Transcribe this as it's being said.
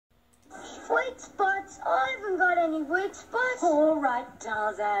Weak spots? I haven't got any weak spots. All right,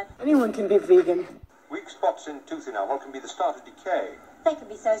 Tarzan. Anyone can be vegan. Weak spots in tooth enamel can be the start of decay. They can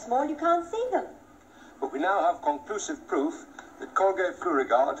be so small you can't see them. But we now have conclusive proof that Colgate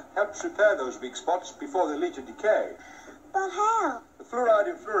Fluorigard helps repair those weak spots before they lead to decay. But how? The fluoride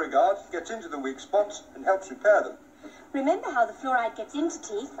in Fluorigard gets into the weak spots and helps repair them. Remember how the fluoride gets into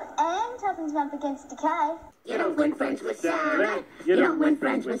teeth? And toughens them up against decay. You don't win friends with salad. You don't win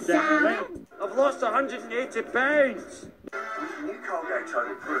friends with salad. I've lost 180 pounds. With new Colgate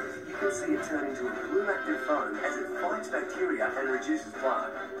Total Proof, you can see it turn into a blue-active foam as it fights bacteria and reduces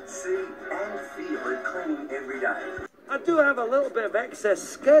plaque. See and feel it cleaning every day. I do have a little bit of excess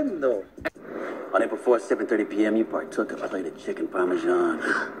skin, though. On April 4th, 7:30 p.m., you partook of a plate of chicken parmesan.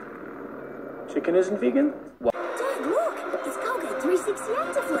 Chicken isn't vegan? Dad, look! It's Colgate 360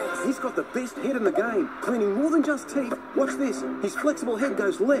 Actiflex. He's got the best head in the game, cleaning more than just teeth. Watch this. His flexible head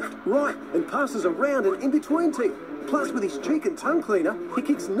goes left, right, and passes around and in between teeth. Plus, with his cheek and tongue cleaner, he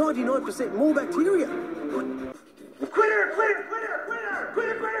kicks 99% more bacteria. Quitter! Quitter! Quitter! Quitter!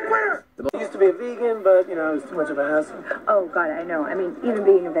 Quitter! Quitter! Quitter! I used to be a vegan, but, you know, it was too much of a hassle. Oh, God, I know. I mean, even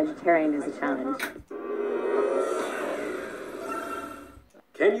being a vegetarian is a challenge.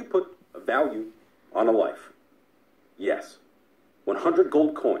 Can you put a value on a life? Yes. 100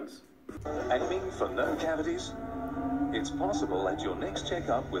 gold coins. Aiming for no cavities? It's possible at your next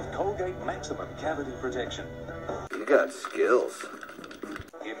checkup with Colgate Maximum Cavity Protection. You got skills.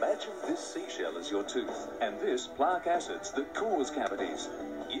 Imagine this seashell as your tooth, and this plaque acids that cause cavities.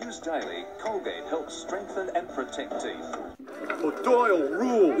 Used daily, Colgate helps strengthen and protect teeth. O'Doyle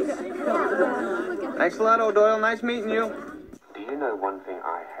rules. Thanks a lot, O'Doyle. Nice meeting you. Do you know one thing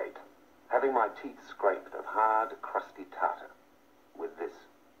I hate? Having my teeth scraped of hard, crusty tartar. With this.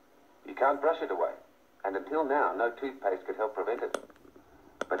 You can't brush it away. And until now, no toothpaste could help prevent it.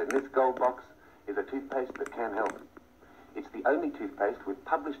 But in this gold box is a toothpaste that can help. It's the only toothpaste with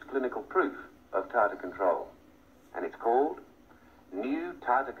published clinical proof of tartar control. And it's called New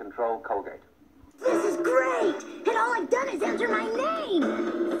Tartar Control Colgate. This is great! And all I've done is enter my name!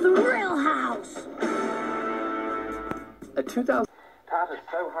 Thrill House! At 2000... Tartar's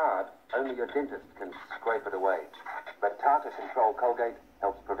so hard, only your dentist can scrape it away. But Tartar Control Colgate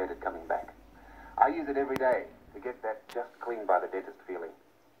helps prevent it coming back. I use it every day to get that just clean by the dentist feeling.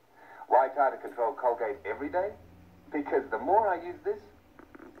 Why Tartar Control Colgate every day? Because the more I use this,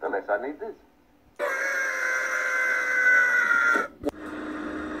 the less I need this.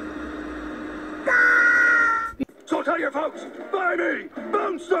 So tell your folks, by me,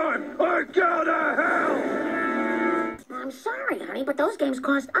 Bounce Time, I go to hell! I'm sorry, honey, but those games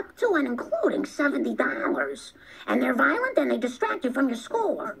cost up to and including $70. And they're violent and they distract you from your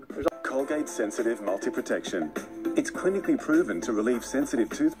schoolwork. Colgate Sensitive Multi-Protection. It's clinically proven to relieve sensitive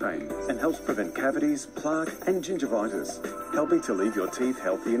tooth pain and helps prevent cavities, plaque, and gingivitis, helping to leave your teeth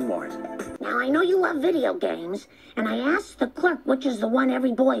healthy and white. Now, I know you love video games, and I asked the clerk which is the one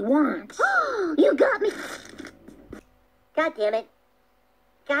every boy wants. You got me! God damn it.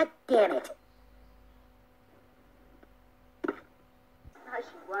 God damn it.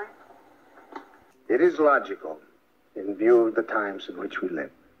 It is logical, in view of the times in which we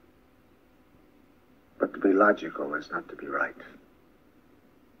live. But to be logical is not to be right.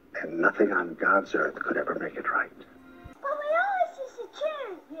 And nothing on God's earth could ever make it right. But we always used to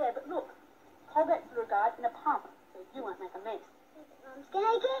choose. Yeah, but look. Colgate Fluorigard in a pump, so you won't make a mess. Mom's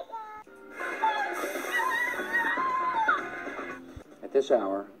gonna get ya. At this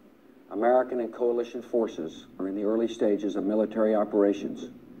hour, American and coalition forces are in the early stages of military operations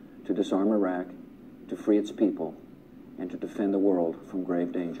to disarm Iraq, to free its people, and to defend the world from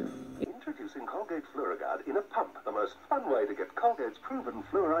grave danger. Introducing Colgate Fluorigard in a pump, the most fun way to get Colgate's proven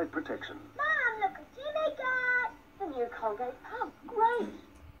fluoride protection. Mom, look what Jimmy got. The new Colgate pump. Great.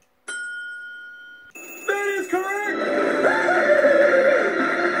 That is correct!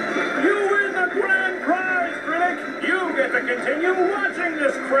 You win the grand prize, critic! You get to continue watching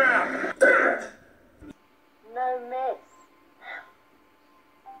this crap! No mess.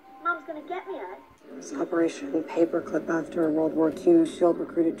 Mom's gonna get me, eh? This Operation Paperclip after World War II. Shield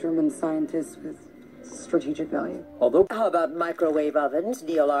recruited German scientists with strategic value. Although... How about microwave ovens,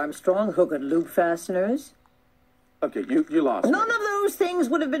 Neil Armstrong, hook and loop fasteners? Okay, you lost me. None of those things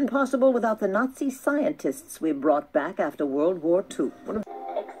would have been possible without the Nazi scientists we brought back after World War II.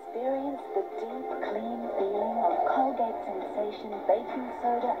 Experience the deep, clean feeling of Colgate Sensation baking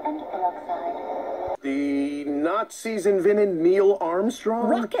soda and peroxide. The Nazis invented Neil Armstrong?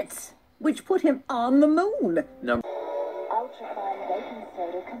 Rockets, which put him on the moon. Ultrafine baking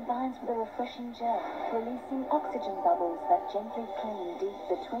soda combined lines with a refreshing gel, releasing oxygen bubbles that gently clean deep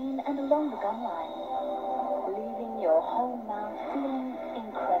between and along the gum line, leaving your whole mouth feeling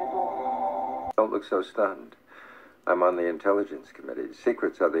incredible. Don't look so stunned. I'm on the Intelligence Committee.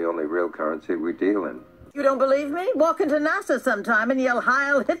 Secrets are the only real currency we deal in. You don't believe me? Walk into NASA sometime and yell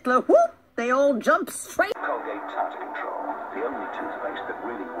Heil Hitler. Whoop! They all jump straight. Colgate Tartar Control, the only toothpaste that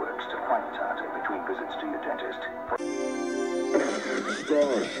really works to fight tartar between visits to your dentist.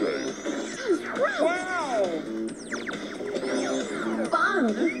 Wow! Fun!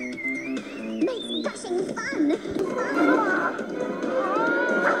 Makes brushing fun!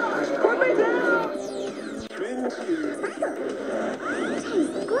 Put me down!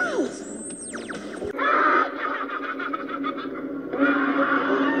 Tastes great!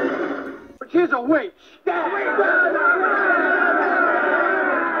 She's a witch!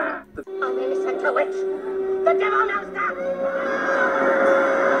 I'm innocent to witch! The devil knows that!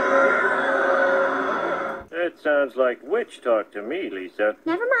 That sounds like witch talk to me, Lisa.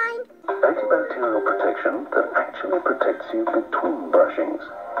 Never mind. Antibacterial protection that actually protects you between brushings.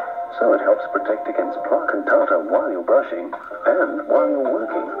 So it helps protect against plaque and tartar while you're brushing and while you're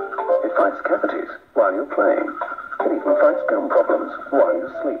working. It fights cavities while you're playing. It even fights gum problems while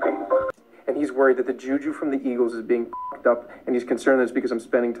you're sleeping. And he's worried that the juju from the Eagles is being f***ed up, and he's concerned that it's because I'm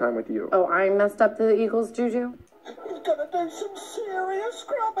spending time with you. Oh, I messed up the Eagles' juju? He's gonna do some serious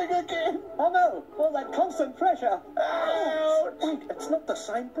scrubbing again. Oh no, all that constant pressure. Ouch! Wait, it's not the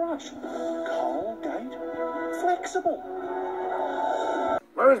same brush. Colgate. Flexible.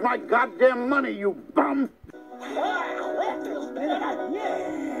 Where's my goddamn money, you bum? Wow, that feels better.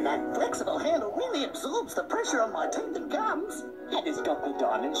 Yeah, that flexible handle really absorbs the pressure on my teeth and gums. And it's got the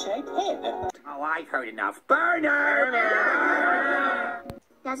diamond-shaped head. Oh, I've heard enough. Burner!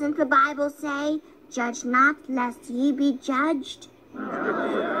 Doesn't the Bible say, judge not lest ye be judged?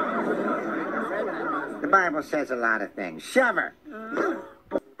 The Bible says a lot of things. Shove her!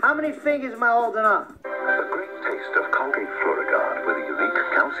 How many fingers am I holding up? The great taste of Colgate Fluorigard with a unique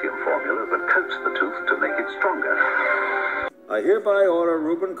calcium formula that coats the tooth to make it stronger. I hereby order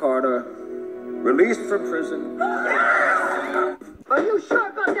Reuben Carter released from prison. Are you sure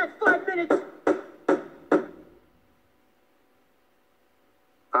about that 5 minutes?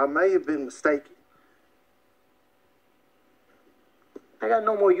 I may have been mistaken. I got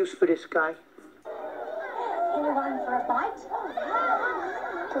no more use for this guy. Anyone for a bite?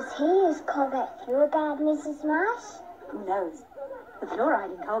 Does he use Colgate Fluorigard, Mrs. Marsh? Who knows? The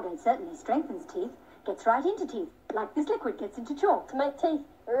fluoride in Colgate certainly strengthens teeth, gets right into teeth, like this liquid gets into chalk. To make teeth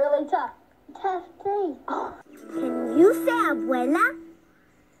really tough. Tough teeth. Oh. Can you say abuela?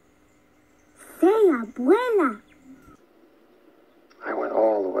 Say abuela. I went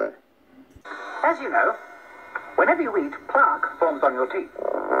all the way. As you know, whenever you eat, plaque forms on your teeth.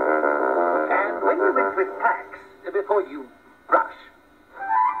 And when you rinse with Pax before you brush.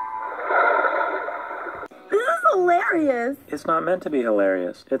 This is hilarious. It's not meant to be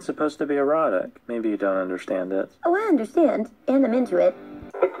hilarious. It's supposed to be erotic. Maybe you don't understand it. Oh, I understand. And I'm into it.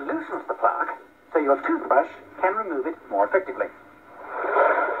 It loosens the plaque, so your toothbrush can remove it more effectively.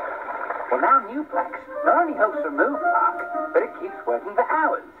 Well, now new Plax not only helps remove plaque, but it keeps working for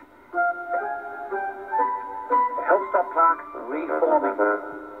hours. It helps stop plaque reforming.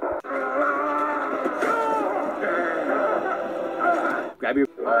 Grab your...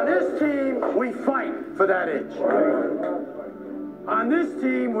 On this team, we fight for that itch. On this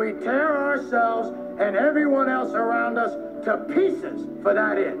team, we tear ourselves and everyone else around us to pieces for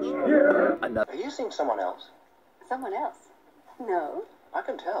that itch. Yeah. Are you seeing someone else? Someone else? No. I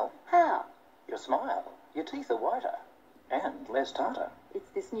can tell. How? Your smile. Your teeth are whiter. And less tartar.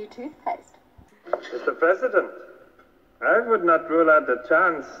 It's this new toothpaste. Mr. President, I would not rule out the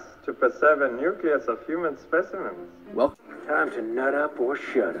chance to preserve a nucleus of human specimens. Well, time to nut up or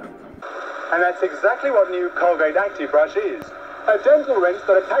shut up. And that's exactly what new Colgate ActiBrush is. A dental rinse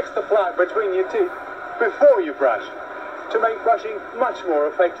that attacks the plaque between your teeth before you brush, to make brushing much more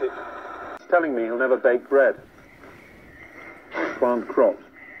effective. He's telling me he'll never bake bread, plant crops,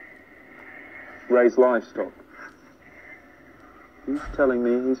 raise livestock. He's telling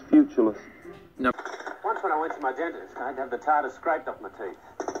me he's futureless. No. Once when I went to my dentist, I'd have the tartar scraped off my teeth.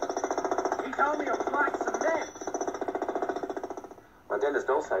 He told me to apply cement. My dentist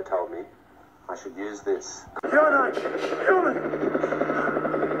also told me I should use this. You're not human!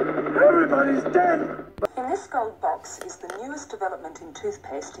 Everybody's dead! In this gold box is the newest development in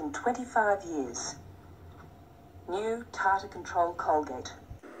toothpaste in 25 years. New Tartar Control Colgate.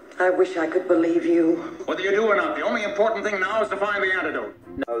 I wish I could believe you. Whether you do or not, the only important thing now is to find the antidote.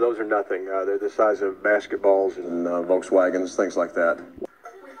 No, those are nothing. They're the size of basketballs and Volkswagens, things like that.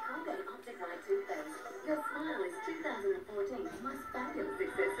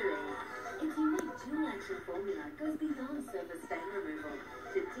 Its unique dual-action formula goes beyond surface stain removal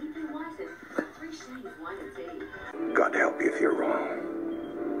to deeply whiten for 3 shades whiter teeth. God help you if you're wrong.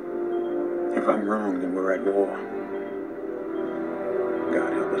 If I'm wrong, then we're at war.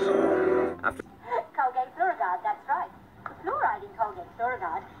 God help us all. Colgate Fluoriguard, that's right. The fluoride in Colgate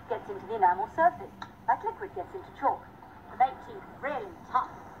Fluoriguard gets into the enamel surface, like liquid gets into chalk. To make teeth really tough.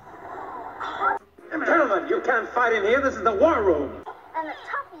 Gentlemen, you can't fight in here. This is the war room. And the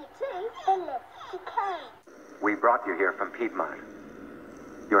tougher your teeth, the less decay. We brought you here from Piedmont.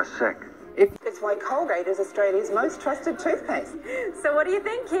 You're sick. It's why Colgate is Australia's most trusted toothpaste. So what do you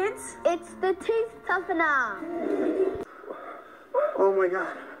think, kids? It's the tooth toughener. Oh my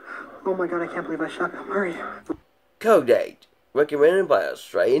god. Oh my god, I can't believe I shot Bill Murray. Colgate, recommended by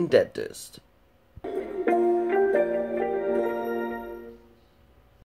Australian dentist.